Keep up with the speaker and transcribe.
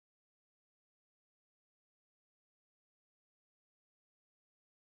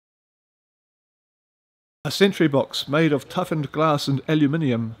A sentry box made of toughened glass and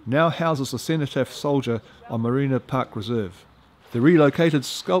aluminium now houses the Cenotaph soldier on Marina Park Reserve. The relocated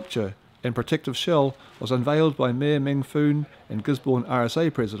sculpture and protective shell was unveiled by Mayor Meng Foon and Gisborne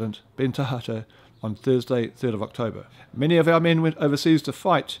RSA President Ben Tahata on Thursday, 3rd of October. "Many of our men went overseas to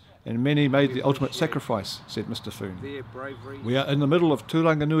fight, and many made the ultimate sacrifice," said Mr Foon. "We are in the middle of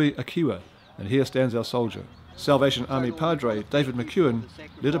Turanganui, a Kiwa, and here stands our soldier." Salvation Army padre David McEwen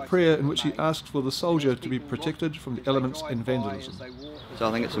led a prayer in which he asked for the soldier to be protected from the elements and vandalism. So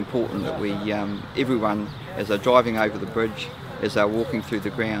I think it's important that everyone, as they're driving over the bridge, as they're walking through the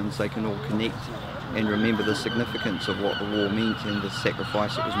grounds, they can all connect and remember the significance of what the war meant and the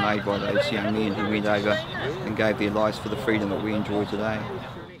sacrifice that was made by those young men who went over and gave their lives for the freedom that we enjoy today.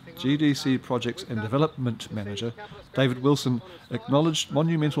 GDC Projects and Development Manager David Wilson acknowledged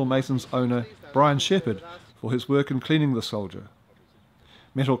Monumental Masons owner Brian Shepherd for his work in cleaning the soldier.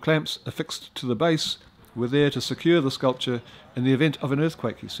 Metal clamps affixed to the base were there to secure the sculpture in the event of an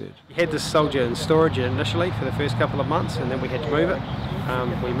earthquake, he said. We had this soldier in storage initially for the first couple of months, and then we had to move it.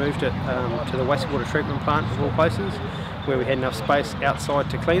 We moved it to the wastewater treatment plant of all places, where we had enough space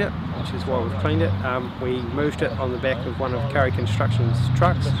outside to clean it, which is why we've cleaned it. We moved it on the back of one of Curry Construction's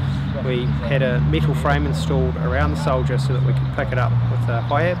trucks. We had a metal frame installed around the soldier so that we could pick it up with a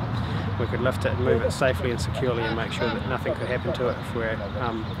hi-hat. We could lift it and move it safely and securely and make sure that nothing could happen to it if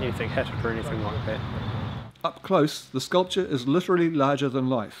anything hit it or anything like that. Up close, the sculpture is literally larger than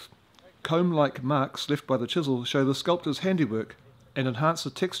life. Comb-like marks left by the chisel show the sculptor's handiwork and enhance the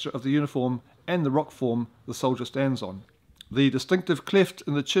texture of the uniform and the rock form the soldier stands on. The distinctive cleft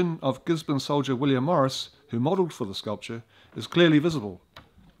in the chin of Gisborne soldier William Morris, who modelled for the sculpture, is clearly visible,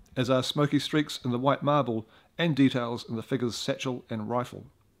 as are smoky streaks in the white marble and details in the figure's satchel and rifle.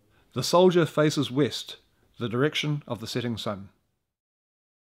 The soldier faces west, the direction of the setting sun.